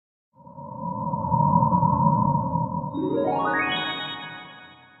สวั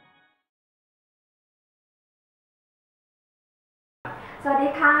สดี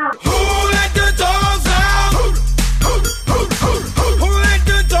ค่ะ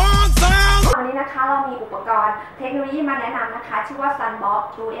วันนี้นะคะเรามีอุปกรณ์เทคโนโลยีมาแนะนำนะคะชื่อว่า SUNBOX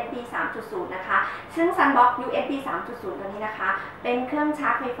USB 3.0 นะคะซึ่ง SUNBOX USB 3.0 ตัวนี้นะคะเป็นเครื่องชา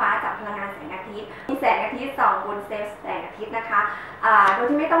ร์จไฟฟ้าจากพลังงานแสงอาทิตย์มีแสงอาทิตย์ส่องบนเซลล์แสงอาทิตย์นะคะโดย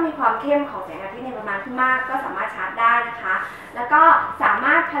ที่ไม่ต้องมีความเข้มของแสงอาทิตย์ในปริมาณที่มากก็สามารถชาร์จได้นะคะแล้วก็สาม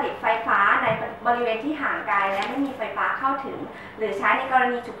ารถผลิตไฟฟ้าในบริเวณที่ห่างไกลและไม่มีไฟฟ้าเข้าถึงหรือใช้ในกร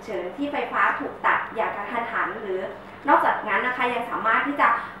ณีฉุกเฉินที่ไฟฟ้าถูกตัดอย่างกระทันหันหรือนอกจากนั้นนะคะยังสามารถที่จะ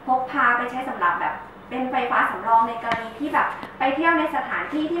พกพาไปใช้สำหรับแบบเป็นไฟฟ้าสำรองในกรณีที่แบบไปเที่ยวในสถาน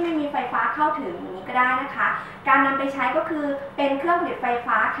ที่ที่ไม่มีไฟฟ้าเข้าถึงอย่างนี้ก็ได้นะคะการนำไปใช้ก็คือเป็นเครื่องผลิตไฟ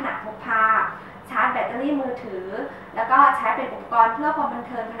ฟ้าขนาดพกพาชาร์จแบตเตอรี่มือถือแล้วก็ใช้เป็นอุปกรณ์เพื่อความบัน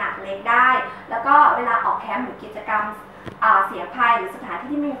เทิงขนาดเล็กได้แล้วก็เวลาออกแคมป์หรือกิจกรรมเสี่ยงภัยหรือสถานที่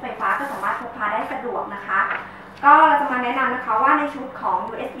ที่ไม่มีไฟฟ้าก็สามารถพกพาได้สะดวกนะคะก็เราจะมาแนะนำนะคะว่าในชุดของ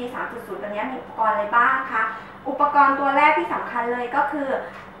USB 3.0 ตัวนี้มีอุปกรณ์อะไรบ้างคะอุปกรณ์ตัวแรกที่สำคัญเลยก็คือ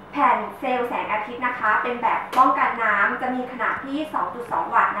แผ่นเซลล์แสงอาทิตย์นะคะเป็นแบบป้องกันน้ำจะมีขนาดที่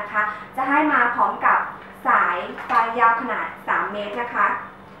 2.2 วัตต์นะคะจะให้มาพร้อมกับสายไฟยาวขนาด 3 เมตรนะคะ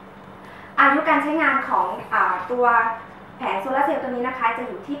อายุการใช้งานของตัวแผงโซลาร์เซลล์ตัวนี้นะคะจะ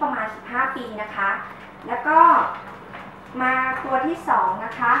อยู่ที่ประมาณ 15 ปีนะคะแล้วก็มาตัวที่2น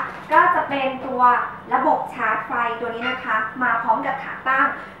ะคะก็จะเป็นตัวระบบชาร์จไฟตัวนี้นะคะมาพร้อมกับขาตั้ง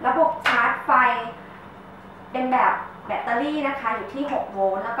ระบบชาร์จไฟเป็นแบบแบตเตอรี่นะคะอยู่ที่6โว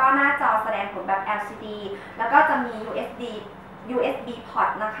ลต์แล้วก็หน้าจอแสดงผลแบบ LCD แล้วก็จะมี USB port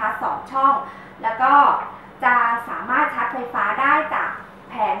นะคะ2ช่องแล้วก็จะสามารถชาร์จไฟฟ้าได้จาก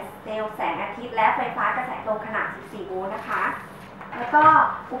แผงเซลล์แสงอาทิตย์และไฟฟ้ากระแสตรงขนาด14โวลต์นะคะแล้วก็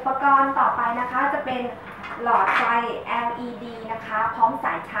อุปกรณ์ต่อไปนะคะจะเป็นหลอดไฟ LED นะคะพร้อมส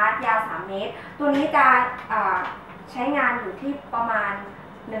ายชาร์จยาว3เมตรตัวนี้จะใช้งานอยู่ที่ประมาณ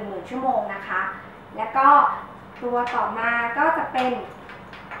 10,000 ชั่วโมงนะคะแล้วก็ตัวต่อมาก็จะเป็น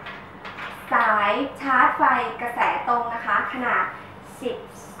สายชาร์จไฟกระแสตรงนะคะขนาด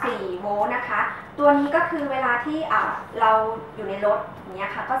14โวลต์นะคะตัวนี้ก็คือเวลาที่เราอยู่ในรถอย่างเงี้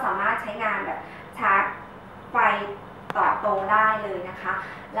ยค่ะก็สามารถใช้งานแบบชาร์จไฟต่อตรงได้เลยนะคะ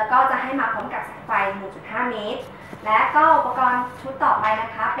แล้วก็จะให้มาพร้อมกับสายไฟ 1.5 เมตรและก็อุปกรณ์ชุดต่อไปน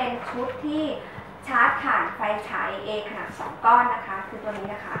ะคะเป็นชุดที่ชาร์จผ่านไฟฉาย A ขนาด2ก้อนนะคะคือตัวนี้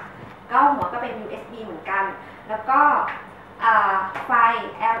นะคะก็หัวก็เป็น USB เหมือนกันแล้วก็ไฟ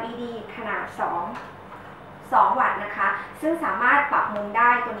LED ขนาด2วัตต์นะคะซึ่งสามารถปรับมุมได้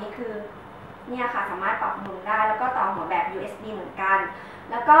ตัวนี้คือเนี่ยค่ะสามารถปรับมุมได้แล้วก็ต่อหัวแบบ USB เหมือนกัน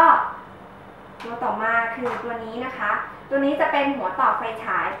แล้วก็ตัวต่อมาคือตัวนี้นะคะตัวนี้จะเป็นหัวต่อไฟฉ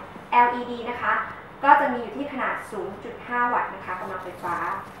าย LED นะคะก็จะมีอยู่ที่ขนาด 0.5 วัตต์นะคะกำลังไฟฟ้า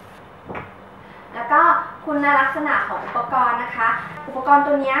แล้วก็คุณลักษณะของอุปกรณ์นะคะอุปกรณ์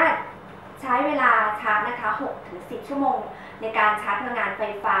ตัวนี้ใช้เวลาชาร์จนะคะ 6-10 ชั่วโมงในการชาร์จพลังงานไฟ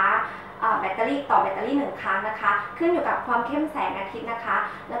ฟ้าแบตเตอรี่ต่อแบตเตอรี่1ครั้งนะคะขึ้นอยู่กับความเข้มแสงอาทิตย์นะคะ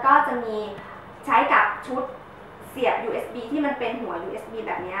แล้วก็จะมีใช้กับชุดเสียบ USB ที่มันเป็นหัว USB แ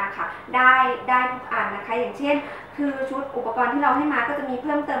บบนี้ค่ะได้ทุกอันนะคะอย่างเช่นคือชุดอุปกรณ์ที่เราให้มาก็จะมีเ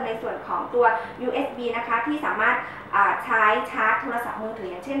พิ่มเติมในส่วนของตัว USB นะคะที่สามารถใช้ชาร์จโทรศัพท์มือถือ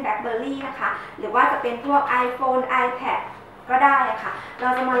อย่างเช่น BlackBerry นะคะหรือว่าจะเป็นพวก iPhone iPad ก็ได้ค่ะเรา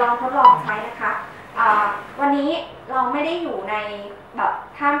จะมาลองทดลองใช้นะคะวันนี้เราไม่ได้อยู่ในแบบ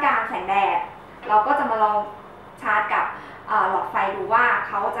ท่ามกลางแสงแดดเราก็จะมาลองชาร์จกับหลอดไฟดูว่าเ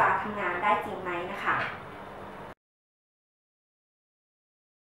ขาจะทำงานได้จริงไหมนะคะ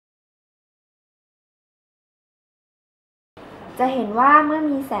จะเห็นว่าเมื่อ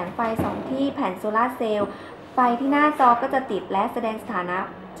มีแสงไฟส่องที่แผ่นโซลาร์เซลล์ไฟที่หน้าจอก็จะติดและแสดงสถานะ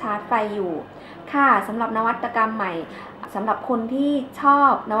ชาร์จไฟอยู่ค่ะสำหรับนวัตกรรมใหม่สำหรับคนที่ชอ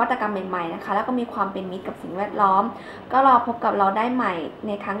บนวัตกรรมใหม่ๆนะคะแล้วก็มีความเป็นมิตรกับสิ่งแวดล้อมก็รอพบกับเราได้ใหม่ใ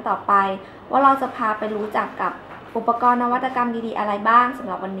นครั้งต่อไปว่าเราจะพาไปรู้จักกับอุปกรณ์นวัตกรรมดีๆอะไรบ้างสำ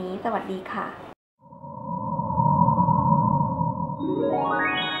หรับวันนี้สวัสดีค่ะ